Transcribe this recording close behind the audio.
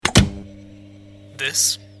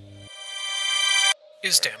This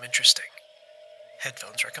is damn interesting.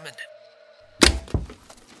 Headphones recommended.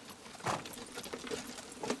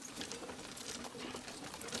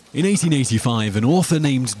 In 1885, an author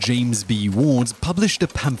named James B. Ward published a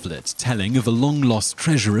pamphlet telling of a long-lost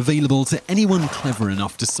treasure available to anyone clever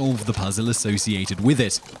enough to solve the puzzle associated with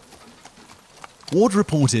it. Ward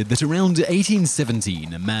reported that around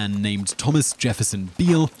 1817, a man named Thomas Jefferson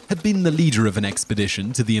Beale had been the leader of an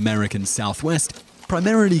expedition to the American Southwest,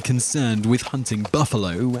 primarily concerned with hunting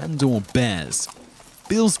buffalo and/or bears.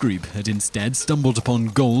 Beale's group had instead stumbled upon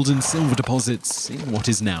gold and silver deposits in what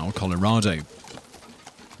is now Colorado.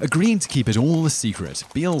 Agreeing to keep it all a secret,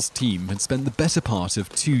 Beale's team had spent the better part of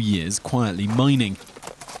 2 years quietly mining.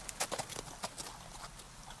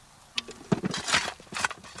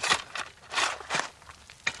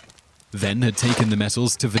 Then had taken the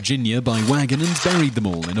metals to Virginia by wagon and buried them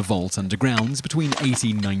all in a vault underground between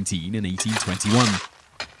 1819 and 1821.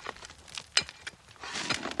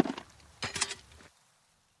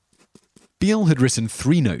 Beale had written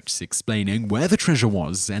 3 notes explaining where the treasure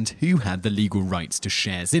was and who had the legal rights to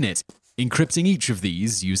shares in it, encrypting each of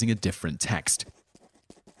these using a different text.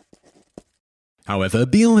 However,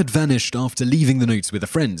 Beale had vanished after leaving the notes with a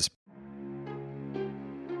friend.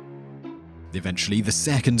 Eventually, the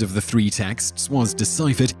second of the 3 texts was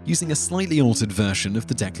deciphered using a slightly altered version of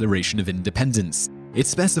the Declaration of Independence. It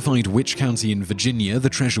specified which county in Virginia the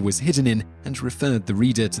treasure was hidden in and referred the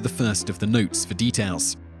reader to the first of the notes for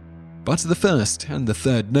details. But the first and the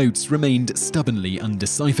third notes remained stubbornly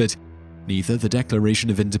undeciphered. Neither the Declaration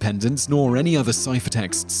of Independence nor any other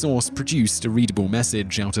ciphertext source produced a readable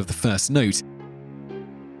message out of the first note.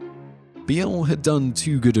 Beale had done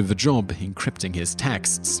too good of a job encrypting his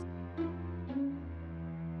texts.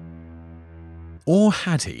 Or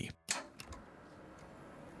had he?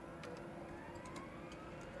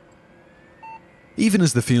 Even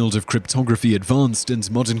as the field of cryptography advanced and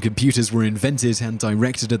modern computers were invented and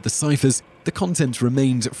directed at the ciphers, the content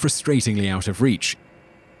remained frustratingly out of reach.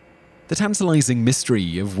 The tantalizing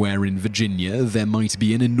mystery of where in Virginia there might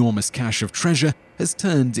be an enormous cache of treasure has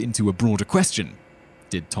turned into a broader question.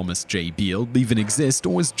 Did Thomas J. Beale even exist,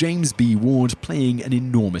 or was James B. Ward playing an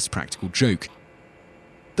enormous practical joke?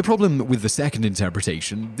 The problem with the second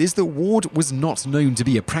interpretation is that Ward was not known to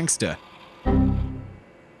be a prankster.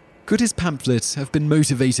 Could his pamphlet have been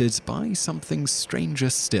motivated by something stranger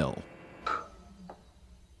still?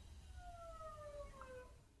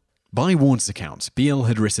 By Ward's account, Beale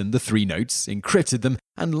had written the 3 notes, encrypted them,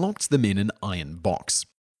 and locked them in an iron box.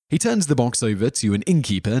 He turned the box over to an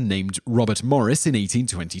innkeeper named Robert Morris in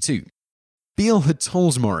 1822. Beale had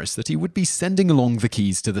told Morris that he would be sending along the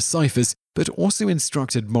keys to the ciphers, but also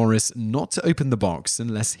instructed Morris not to open the box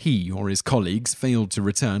unless he or his colleagues failed to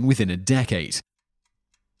return within a decade.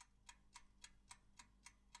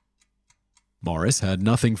 Morris heard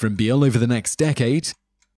nothing from Beale over the next decade,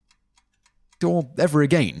 or ever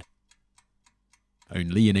again.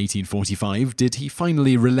 Only in 1845 did he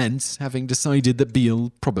finally relent, having decided that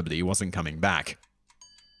Beale probably wasn't coming back.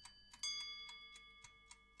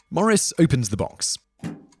 Morris opens the box.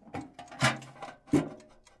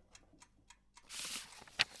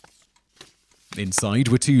 Inside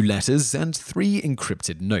were 2 letters and 3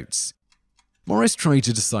 encrypted notes. Morris tried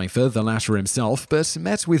to decipher the latter himself, but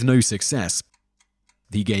met with no success.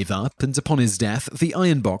 He gave up, and upon his death, the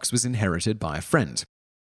iron box was inherited by a friend.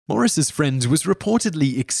 Morris's friend was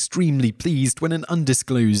reportedly extremely pleased when an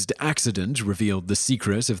undisclosed accident revealed the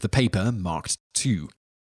secret of the paper marked 2.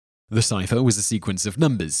 The cipher was a sequence of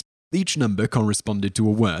numbers. Each number corresponded to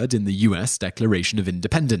a word in the US Declaration of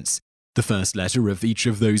Independence. The first letter of each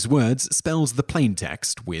of those words spells the plain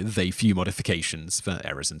text with a few modifications for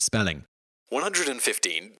errors in spelling.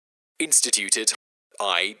 115, instituted,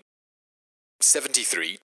 I,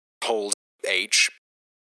 73, hold, H,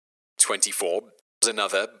 24,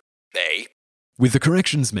 another, A. With the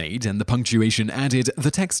corrections made and the punctuation added, the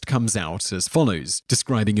text comes out as follows,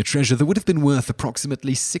 describing a treasure that would have been worth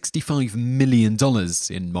approximately $65 million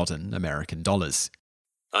in modern American dollars.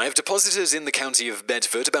 I have deposited in the county of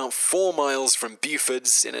Bedford, about 4 miles from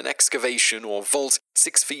Beaufords, in an excavation or vault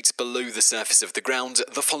 6 feet below the surface of the ground,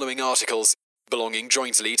 the following articles, belonging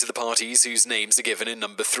jointly to the parties whose names are given in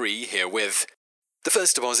number 3 herewith. The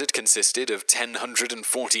first deposit consisted of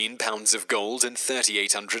 1,014 pounds of gold and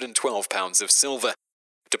 3,812 pounds of silver,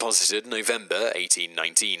 deposited November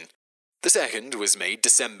 1819. The second was made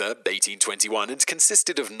December 1821 and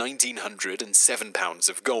consisted of 1,907 pounds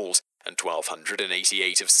of gold and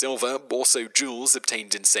 1,288 of silver, also jewels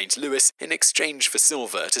obtained in St. Louis in exchange for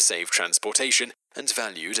silver to save transportation and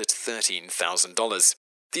valued at $13,000.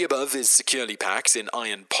 The above is securely packed in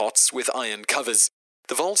iron pots with iron covers.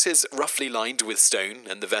 The vault is roughly lined with stone,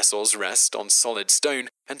 and the vessels rest on solid stone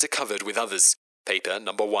and are covered with others. Paper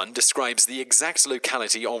number 1 describes the exact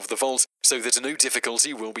locality of the vault so that no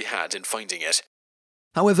difficulty will be had in finding it.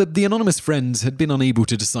 However, the anonymous friend had been unable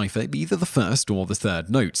to decipher either the first or the third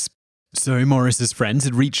notes. So Morris's friend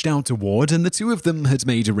had reached out to Ward, and the two of them had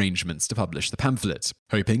made arrangements to publish the pamphlet,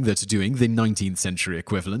 hoping that doing the 19th century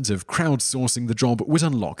equivalent of crowdsourcing the job would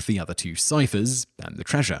unlock the other two ciphers and the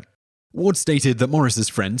treasure. Ward stated that Morris's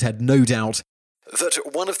friend had no doubt that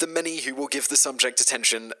one of the many who will give the subject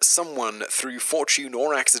attention, someone, through fortune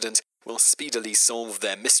or accident, will speedily solve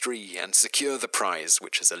their mystery and secure the prize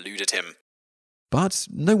which has eluded him. But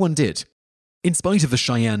no one did. In spite of a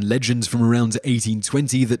Cheyenne legend from around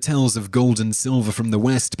 1820 that tells of gold and silver from the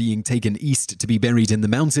west being taken east to be buried in the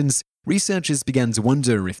mountains, researchers began to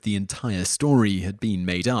wonder if the entire story had been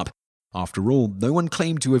made up. After all, no one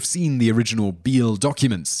claimed to have seen the original Beale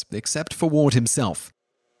documents, except for Ward himself.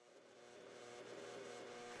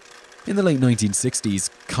 In the late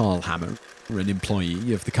 1960s, Carl Hammer, an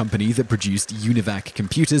employee of the company that produced Univac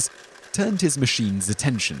computers, turned his machine's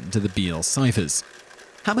attention to the Beale ciphers.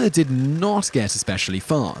 Hammer did not get especially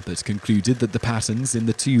far, but concluded that the patterns in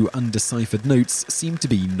the two undeciphered notes seemed to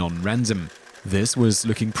be non-random. This was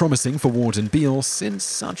looking promising for Ward and Beale, since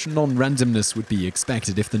such non-randomness would be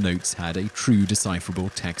expected if the notes had a true decipherable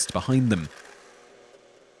text behind them.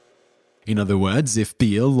 In other words, if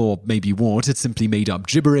Beale or maybe Ward had simply made up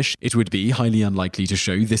gibberish, it would be highly unlikely to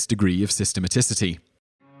show this degree of systematicity.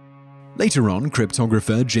 Later on,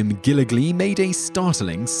 cryptographer Jim Gilligley made a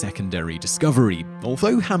startling secondary discovery.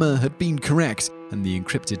 Although Hammer had been correct, and the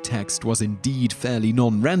encrypted text was indeed fairly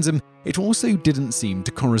non-random, it also didn't seem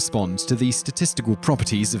to correspond to the statistical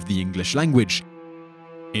properties of the English language.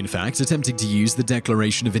 In fact, attempting to use the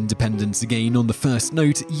Declaration of Independence again on the first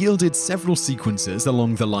note yielded several sequences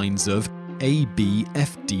along the lines of A, B,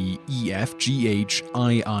 F, D, E, F, G, H,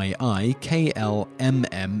 I, I, I, K, L, M,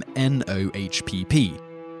 M, N, O, H, P, P.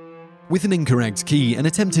 With an incorrect key, an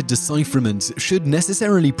attempted decipherment should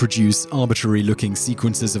necessarily produce arbitrary-looking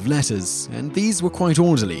sequences of letters, and these were quite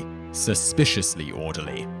orderly, suspiciously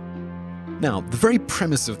orderly. Now, the very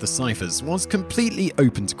premise of the ciphers was completely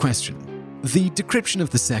open to question. The decryption of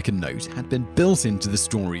the second note had been built into the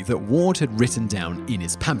story that Ward had written down in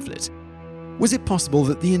his pamphlet. Was it possible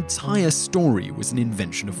that the entire story was an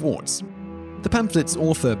invention of Ward's? The pamphlet's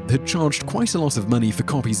author had charged quite a lot of money for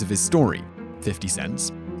copies of his story, 50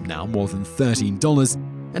 cents, now more than $13,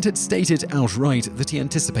 and had stated outright that he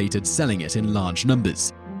anticipated selling it in large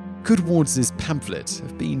numbers. Could Ward's pamphlet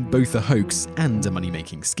have been both a hoax and a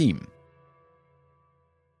money-making scheme?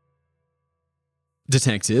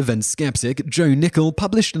 Detective and skeptic Joe Nickell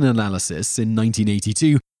published an analysis in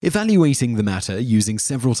 1982 evaluating the matter using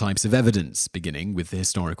several types of evidence, beginning with the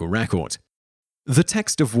historical record. The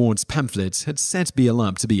text of Ward's pamphlet had set Beale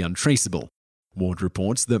up to be untraceable. Ward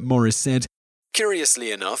reports that Morris said,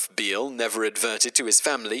 "Curiously enough, Beale never adverted to his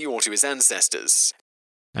family or to his ancestors."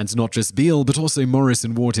 And not just Beale, but also Morris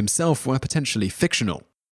and Ward himself were potentially fictional.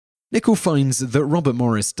 Nickell finds that Robert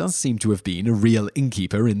Morris does seem to have been a real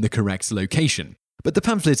innkeeper in the correct location, but the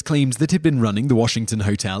pamphlet claimed that he'd been running the Washington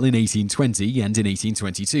Hotel in 1820 and in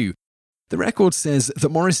 1822. The record says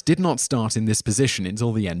that Morris did not start in this position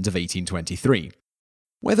until the end of 1823.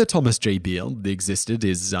 Whether Thomas J. Beale existed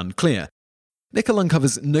is unclear. Nickell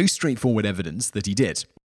uncovers no straightforward evidence that he did.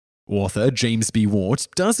 Author James B. Ward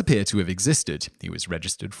does appear to have existed. He was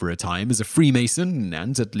registered for a time as a Freemason,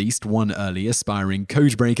 and at least one early aspiring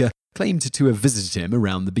codebreaker claimed to have visited him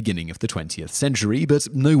around the beginning of the 20th century,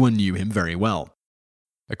 but no one knew him very well.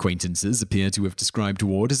 Acquaintances appear to have described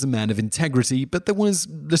Ward as a man of integrity, but there was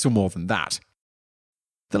little more than that.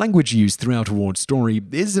 The language used throughout Ward's story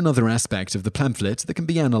is another aspect of the pamphlet that can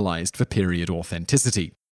be analysed for period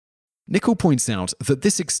authenticity. Nickell points out that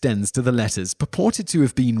this extends to the letters purported to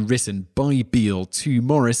have been written by Beale to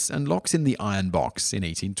Morris and locked in the iron box in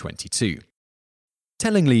 1822.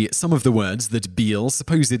 Tellingly, some of the words that Beale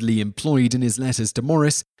supposedly employed in his letters to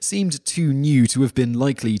Morris seemed too new to have been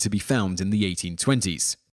likely to be found in the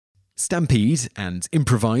 1820s. Stampede and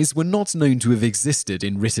improvise were not known to have existed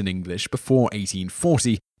in written English before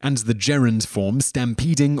 1840, and the gerund form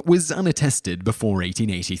stampeding was unattested before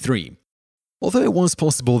 1883. Although it was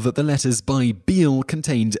possible that the letters by Beale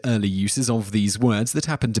contained early uses of these words that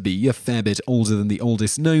happened to be a fair bit older than the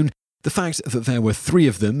oldest known, the fact that there were 3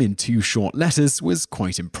 of them in 2 short letters was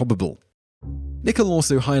quite improbable. Nickell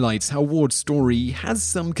also highlights how Ward's story has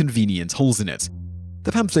some convenient holes in it.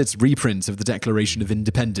 The pamphlet's reprint of the Declaration of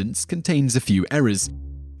Independence contains a few errors.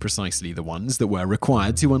 precisely the ones that were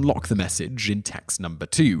required to unlock the message in text number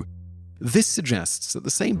 2. This suggests that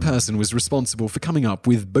the same person was responsible for coming up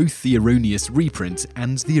with both the erroneous reprint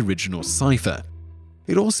and the original cipher.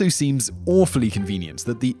 It also seems awfully convenient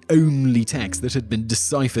that the only text that had been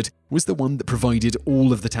deciphered was the one that provided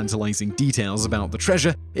all of the tantalizing details about the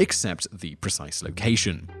treasure, except the precise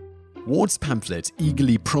location. Ward's pamphlet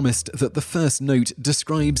eagerly promised that the first note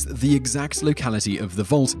describes the exact locality of the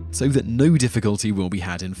vault so that no difficulty will be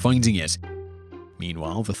had in finding it.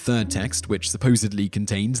 Meanwhile, the third text, which supposedly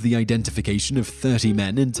contains the identification of 30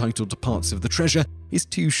 men entitled to parts of the treasure, is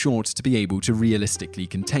too short to be able to realistically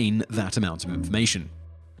contain that amount of information.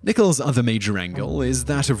 Nickel's other major angle is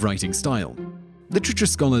that of writing style. Literature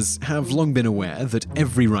scholars have long been aware that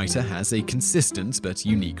every writer has a consistent but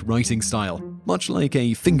unique writing style, much like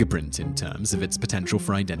a fingerprint in terms of its potential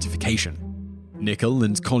for identification. Nickel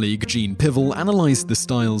and colleague Gene Pivel analyzed the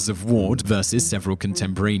styles of Ward versus several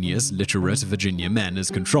contemporaneous literate Virginia men as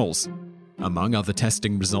controls. Among other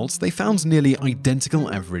testing results, they found nearly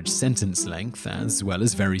identical average sentence length, as well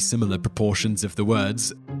as very similar proportions of the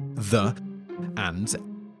words the,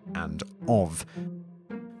 and of.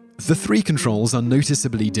 The three controls are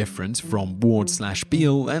noticeably different from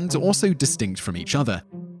Ward/Beale and also distinct from each other.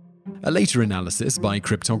 A later analysis by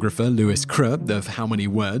cryptographer Louis Krug of how many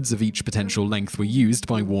words of each potential length were used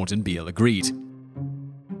by Ward and Beale agreed.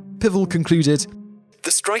 Pivel concluded,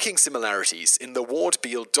 "The striking similarities in the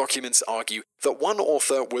Ward-Beale documents argue that one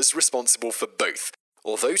author was responsible for both.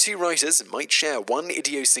 Although two writers might share one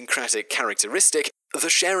idiosyncratic characteristic, the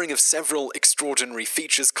sharing of several extraordinary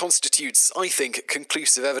features constitutes, I think,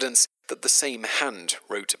 conclusive evidence that the same hand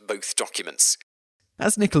wrote both documents."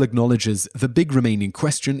 As Nickel acknowledges, the big remaining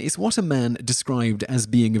question is what a man described as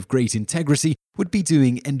being of great integrity would be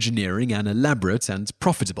doing engineering an elaborate and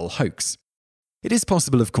profitable hoax. It is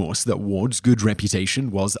possible, of course, that Ward's good reputation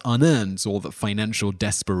was unearned or that financial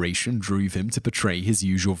desperation drove him to portray his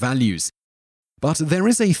usual values. But there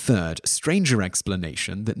is a third, stranger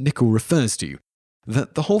explanation that Nickel refers to,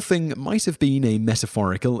 that the whole thing might have been a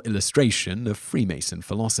metaphorical illustration of Freemason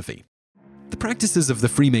philosophy. The practices of the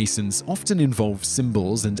Freemasons often involve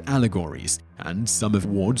symbols and allegories, and some of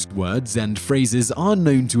Ward's words and phrases are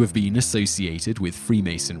known to have been associated with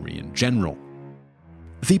Freemasonry in general.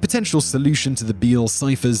 The potential solution to the Beale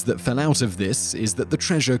ciphers that fell out of this is that the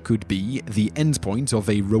treasure could be the endpoint of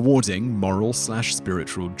a rewarding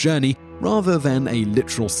moral/spiritual journey rather than a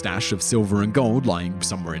literal stash of silver and gold lying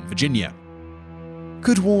somewhere in Virginia.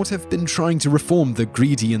 Could Ward have been trying to reform the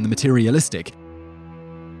greedy and the materialistic?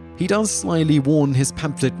 He does slyly warn his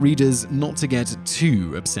pamphlet readers not to get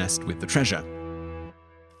too obsessed with the treasure.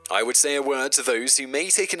 "I would say a word to those who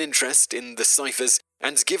may take an interest in the ciphers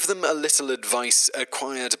and give them a little advice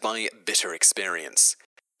acquired by bitter experience.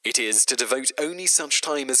 It is to devote only such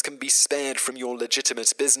time as can be spared from your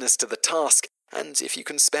legitimate business to the task, and if you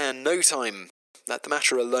can spare no time, let the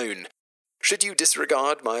matter alone. Should you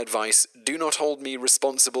disregard my advice, do not hold me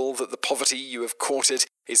responsible that the poverty you have courted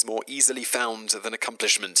is more easily found than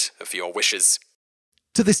accomplishment of your wishes."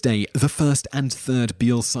 To this day, the first and third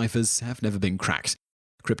Beale ciphers have never been cracked.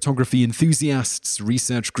 Cryptography enthusiasts,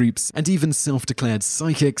 research groups, and even self-declared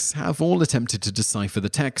psychics have all attempted to decipher the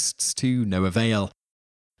texts to no avail.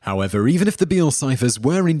 However, even if the Beale ciphers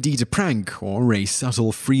were indeed a prank or a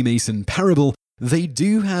subtle Freemason parable, they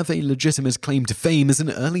do have a legitimate claim to fame as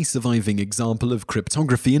an early surviving example of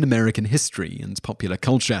cryptography in American history and popular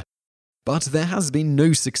culture. But there has been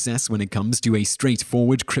no success when it comes to a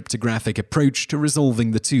straightforward cryptographic approach to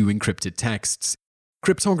resolving the two encrypted texts.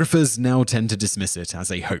 Cryptographers now tend to dismiss it as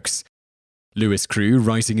a hoax. Louis Krug,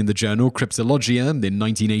 writing in the journal Cryptologia in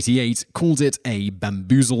 1988, called it a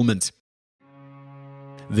bamboozlement.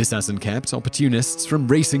 This hasn't kept opportunists from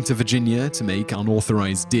racing to Virginia to make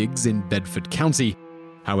unauthorized digs in Bedford County.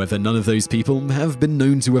 However, none of those people have been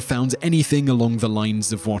known to have found anything along the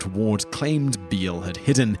lines of what Ward claimed Beale had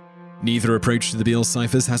hidden. Neither approach to the Beale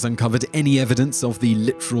ciphers has uncovered any evidence of the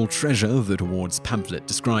literal treasure that Ward's pamphlet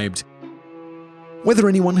described. Whether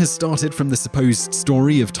anyone has started from the supposed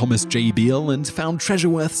story of Thomas J. Beale and found treasure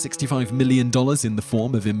worth $65 million in the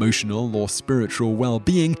form of emotional or spiritual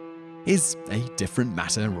well-being is a different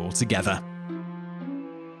matter altogether.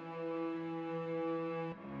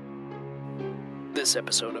 This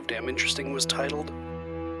episode of Damn Interesting was titled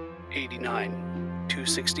 89,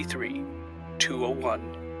 263,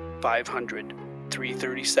 201, 500,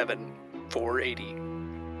 337, 480.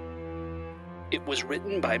 It was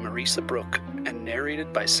written by Marisa Brooke and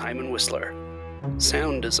narrated by Simon Whistler.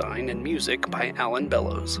 Sound design and music by Alan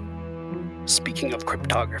Bellows. Speaking of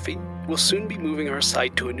cryptography, we'll soon be moving our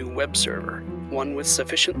site to a new web server. one with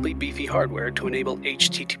sufficiently beefy hardware to enable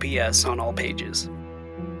HTTPS on all pages.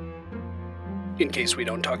 In case we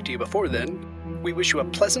don't talk to you before then, we wish you a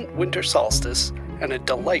pleasant winter solstice and a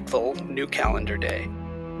delightful new calendar day.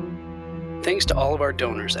 Thanks to all of our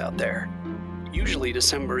donors out there. Usually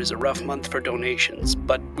December is a rough month for donations,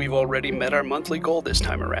 but we've already met our monthly goal this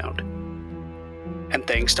time around. And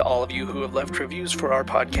thanks to all of you who have left reviews for our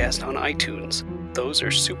podcast on iTunes. Those are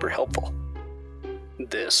super helpful.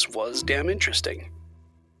 This was Damn Interesting.